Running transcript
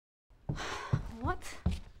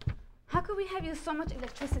we have used so much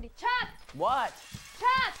electricity? Chuck! What?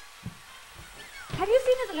 Chuck! Have you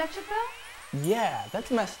seen this electric bill? Yeah, that's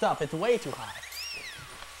messed up. It's way too high.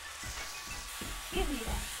 Give me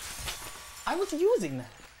that. I was using that.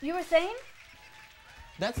 You were saying?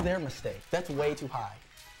 That's their mistake. That's way too high.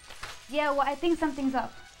 Yeah, well, I think something's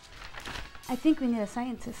up. I think we need a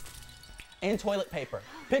scientist. And toilet paper.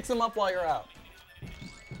 Pick some up while you're out.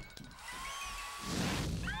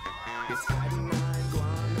 It's adenine,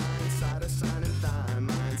 guanine, cytosine, and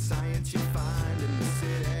thymine. Science you find in the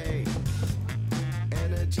city.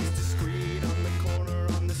 Energy's discrete on the corner,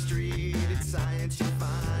 on the street. It's science you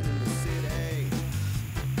find in the city.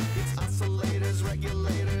 It's oscillators,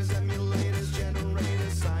 regulators, emulators,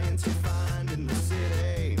 generators. Science you find in the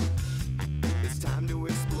city. It's time to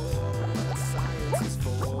explore what science is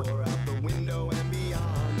for. Out the window and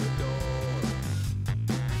beyond the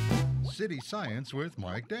door. City Science with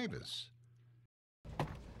Mike Davis.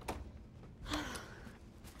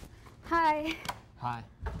 Hi. Hi.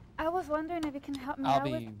 I was wondering if you can help me I'll out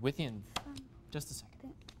be with you in just a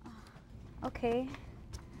second. Okay.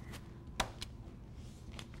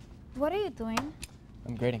 What are you doing?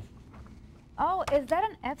 I'm grading. Oh, is that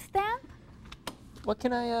an F stamp? What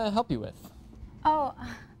can I help you with? Oh,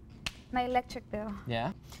 my electric bill.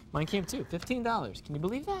 Yeah? Mine came too. $15. Can you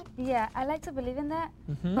believe that? Yeah, I like to believe in that,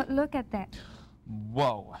 but look at that.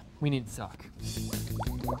 Whoa. We need to talk.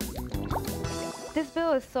 This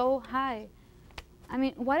bill is so high. I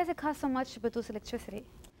mean, why does it cost so much to produce electricity?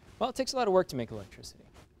 Well, it takes a lot of work to make electricity.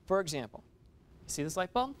 For example, you see this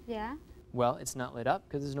light bulb? Yeah? Well, it's not lit up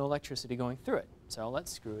because there's no electricity going through it. So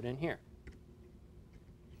let's screw it in here.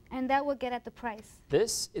 And that would get at the price.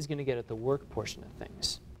 This is going to get at the work portion of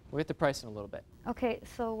things. We'll get the price in a little bit. Okay,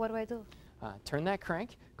 so what do I do? Turn that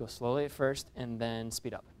crank, go slowly at first, and then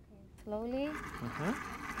speed up. Slowly,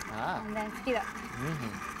 Ah. and then speed up.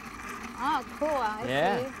 Oh, cool, I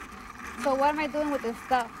Yeah. see. So what am I doing with this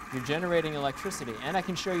stuff? You're generating electricity, and I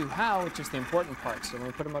can show you how, which is the important part. So let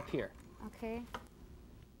me put them up here. Okay.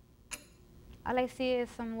 All I see is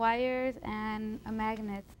some wires and a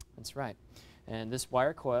magnet. That's right. And this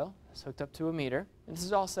wire coil is hooked up to a meter, and this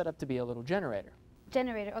is all set up to be a little generator.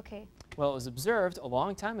 Generator, okay. Well, it was observed a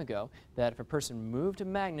long time ago that if a person moved a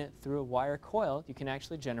magnet through a wire coil, you can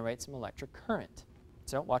actually generate some electric current.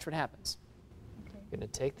 So watch what happens. Okay. I'm going to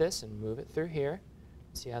take this and move it through here.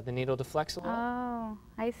 See how the needle deflects a little? Oh,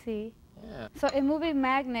 I see. Yeah. So a moving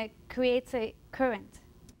magnet creates a current.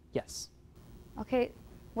 Yes. Okay,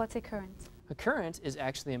 what's a current? A current is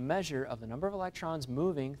actually a measure of the number of electrons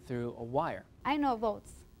moving through a wire. I know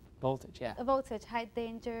volts. Voltage, yeah. A voltage, high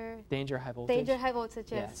danger. Danger, high voltage. Danger, high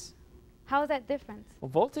voltage, yes. Yes. How is that different? Well,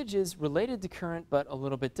 voltage is related to current, but a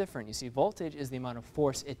little bit different. You see, voltage is the amount of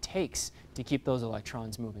force it takes to keep those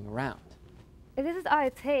electrons moving around. If this is all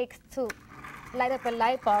it takes to light up a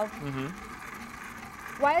light bulb,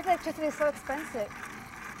 why is electricity so expensive?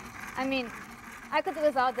 I mean, I could do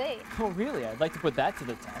this all day. Oh, really? I'd like to put that to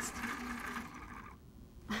the test.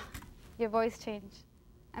 Your voice changed.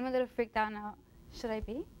 I'm a little freaked out now. Should I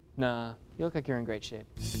be? Nah, you look like you're in great shape.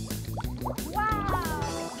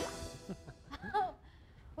 Wow!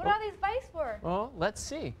 What are these bikes for? Well, let's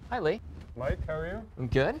see. Hi, Lee. Mike, how are you? I'm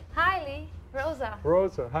good. Hi, Lee. Rosa.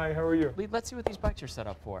 Rosa, hi, how are you? Lee, let's see what these bikes are set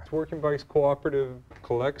up for. Working Bikes Cooperative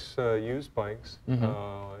collects used bikes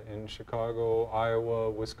in Chicago, Iowa,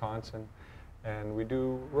 Wisconsin, and we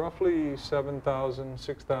do roughly 7,000,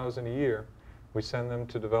 6,000 a year. We send them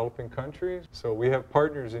to developing countries. So we have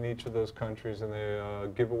partners in each of those countries, and they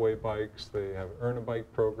give away bikes. They have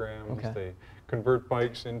earn-a-bike programs. Okay. They convert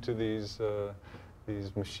bikes into these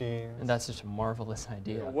machines. And that's such a marvelous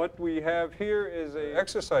idea. What we have here is an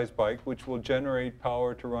exercise bike which will generate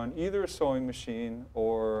power to run either a sewing machine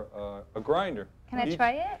or a grinder. Can I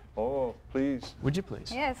try it? Oh, please. Would you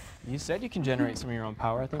please? Yes. You said you can generate some of your own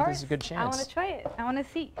power. I think this is a good chance. I want to try it. I want to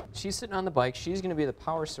see. She's sitting on the bike. She's going to be the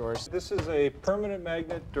power source. This is a permanent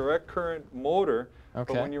magnet direct current motor.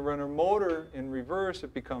 Okay. But when you run a motor in reverse,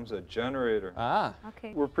 it becomes a generator. Ah.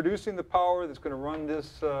 Okay. We're producing the power that's going to run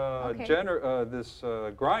this grinder.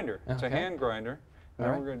 It's a Okay. hand grinder. And All then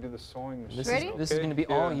right. we're going to do the sewing machine. Ready? This is going to be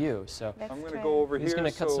all you. So Let's I'm going to try go it. over who's here.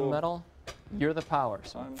 going to cut so some metal? You're the power.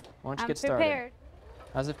 So I'm- why don't you I'm get started? prepared.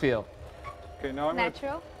 How's it feel? Okay, now I'm going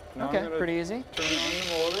Natural. to Okay, pretty easy. turn on the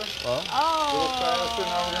motor. Well, A little faster.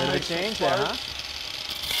 Now we're bit going of to a make some change there, huh? sparks.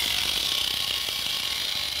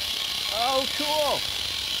 Oh, cool.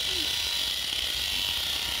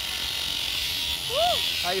 Woo!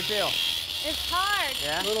 How you feel? It's hard.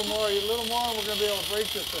 Yeah? A little more, and we're going to be able to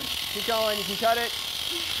break this thing. Keep going. You can cut it.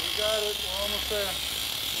 You got it. We're almost there.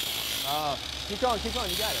 Keep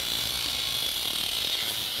going. You got it.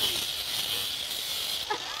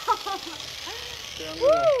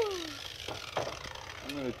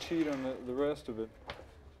 I'm gonna cheat on the rest of it.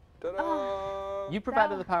 Ta-da! You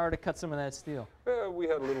provided the power to cut some of that steel. We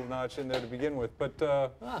had a little notch in there to begin with, but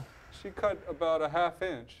she cut about a ½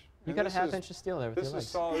 inch. You got a ½ inch of steel there with your legs. This is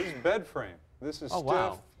solid. This is bed frame. This is stiff.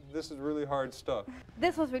 Wow. This is really hard stuff.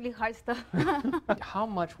 This was really hard stuff. How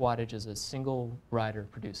much wattage is a single rider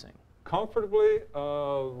producing? Comfortably,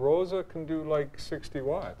 Rosa can do like 60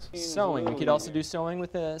 watts. Sewing. You could also do sewing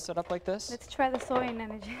with a setup like this? Let's try the sewing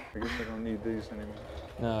energy. I guess I don't need these anymore.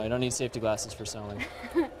 No, you don't need safety glasses for sewing.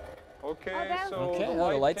 Okay, so okay, the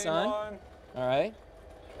the light's came on. All right.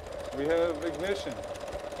 We have ignition.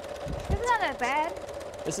 This is not that bad.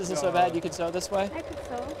 This isn't so bad. You could sew this way? I could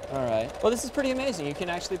sew. All right. Well, this is pretty amazing. You can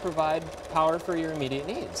actually provide power for your immediate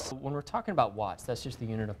needs. When we're talking about watts, that's just the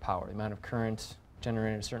unit of power, the amount of current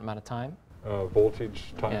generated in a certain amount of time.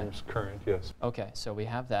 Voltage times current, yes. Okay, so we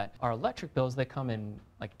have that. Our electric bills, they come in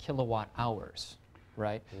like kilowatt hours,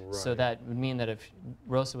 right? So that would mean that if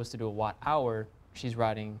Rosa was to do a watt hour, she's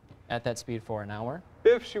riding at that speed for an hour?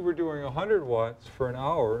 If she were doing 100 watts for an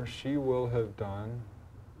hour, she will have done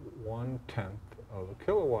 1/10 of a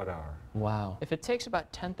kilowatt hour. Wow. If it takes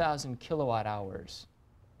about 10,000 kilowatt hours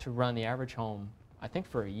to run the average home, I think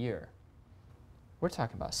for a year, we're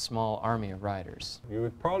talking about a small army of riders. You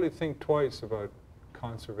would probably think twice about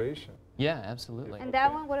conservation. Yeah, absolutely. And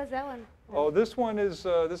that one, what is that one? Oh, this one is,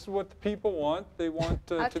 this is what the people want. They want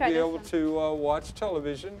to be able to watch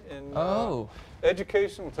television and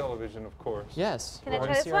educational television, of course. Yes. Can I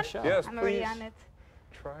try this one? Yes, I'm please. already on it.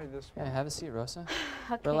 Try this one. Yeah, have a seat, Rosa.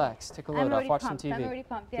 Okay. Relax, take a load off, watch some TV. I'm already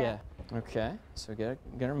pumped, yeah. Okay, so get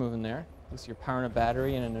her moving there. Looks like you're powering a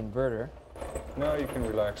battery and an inverter. Now you can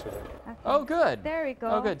relax with it. Okay. Oh, good. There we go.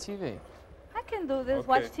 Oh, good, TV. I can do this,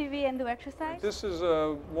 watch TV and do exercise. This is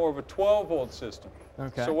more of a 12-volt system.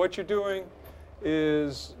 Okay. So what you're doing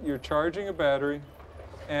is you're charging a battery,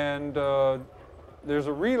 and there's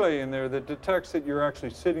a relay in there that detects that you're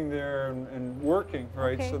actually sitting there and working,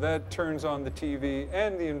 right? Okay. So that turns on the TV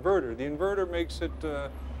and the inverter. The inverter makes it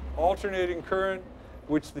alternating current,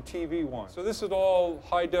 which the TV wants. So this is all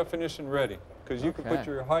high definition ready, because you can put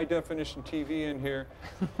your high definition TV in here.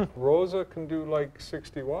 Rosa can do like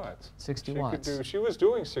 60 watts. 60 watts. She was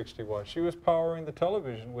doing 60 watts. She was powering the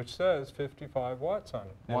television, which says 55 watts on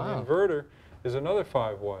it. And the inverter is another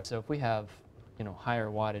 5 watts. So if we have, you know, higher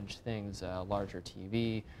wattage things, larger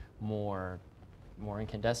TV, more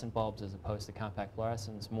incandescent bulbs as opposed to compact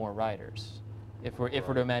fluorescents, more riders. If we're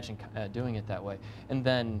to imagine doing it that way, and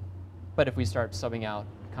then, but if we start subbing out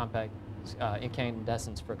compact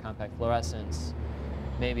incandescents for compact fluorescents,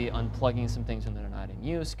 maybe unplugging some things when they're not in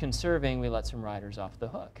use, conserving, we let some riders off the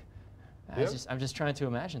hook. I'm just trying to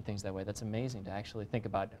imagine things that way. That's amazing to actually think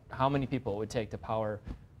about how many people it would take to power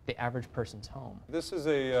the average person's home. This is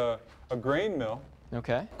a grain mill.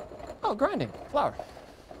 Okay. Oh, grinding flour.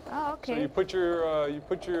 Oh, okay. So you put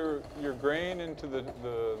your grain into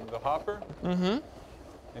the hopper. Mm-hmm.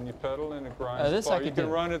 And you pedal and it grinds. This You can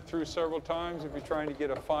run it through several times if you're trying to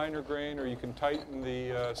get a finer grain, or you can tighten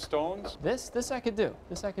the stones. This I could do.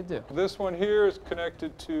 This I could do. This one here is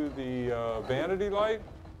connected to the vanity light.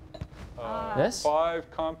 This? 5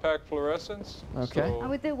 compact fluorescents. Okay. So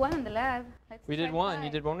we did one in the lab. We did one. You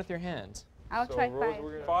did one with your hands. I'll try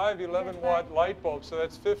 5. 5 11-watt light bulbs, so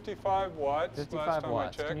that's 55 watts. 55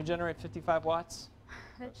 watts. Can you generate 55 watts?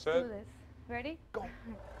 Let's do this. Ready? Go.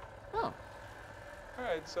 Oh. All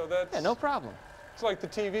right, so that's... Yeah, no problem. It's like the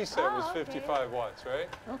TV set was 55 watts, right?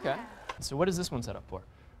 Okay. So what is this one set up for?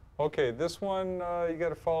 Okay, this one, you got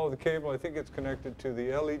to follow the cable. I think it's connected to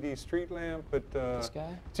the LED street lamp, but This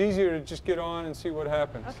guy? it's easier to just get on and see what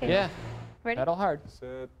happens. Okay. Yeah. Ready? Pedal hard.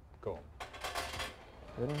 Set, go.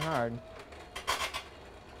 Good and hard.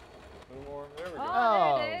 A little more, there we go.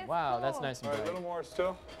 Oh, there it is. wow, Cool. that's nice and All right, a bright. little more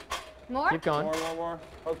still. More? Keep going. More.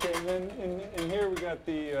 Okay, and then in here we got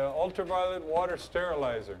the ultraviolet water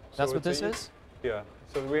sterilizer. That's what this is? Yeah.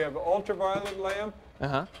 So we have ultraviolet lamp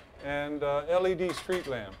Uh-huh. and LED street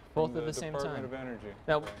lamp. Both from at the same Department time. of Energy.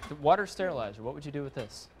 Now, the water sterilizer, what would you do with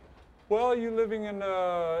this? Well, you're living in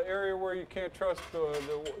an area where you can't trust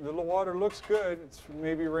the water looks good. It's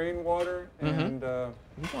maybe rainwater, and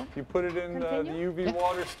you put it in the UV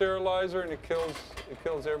water sterilizer, and it kills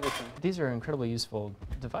everything. These are incredibly useful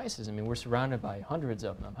devices. I mean, we're surrounded by hundreds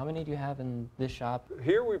of them. How many do you have in this shop?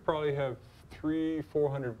 Here we probably have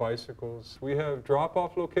 300-400 bicycles. We have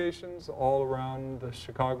drop-off locations all around the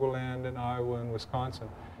Chicagoland and Iowa and Wisconsin.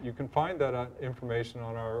 You can find that information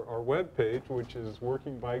on our webpage, which is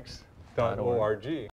workingbikes.org.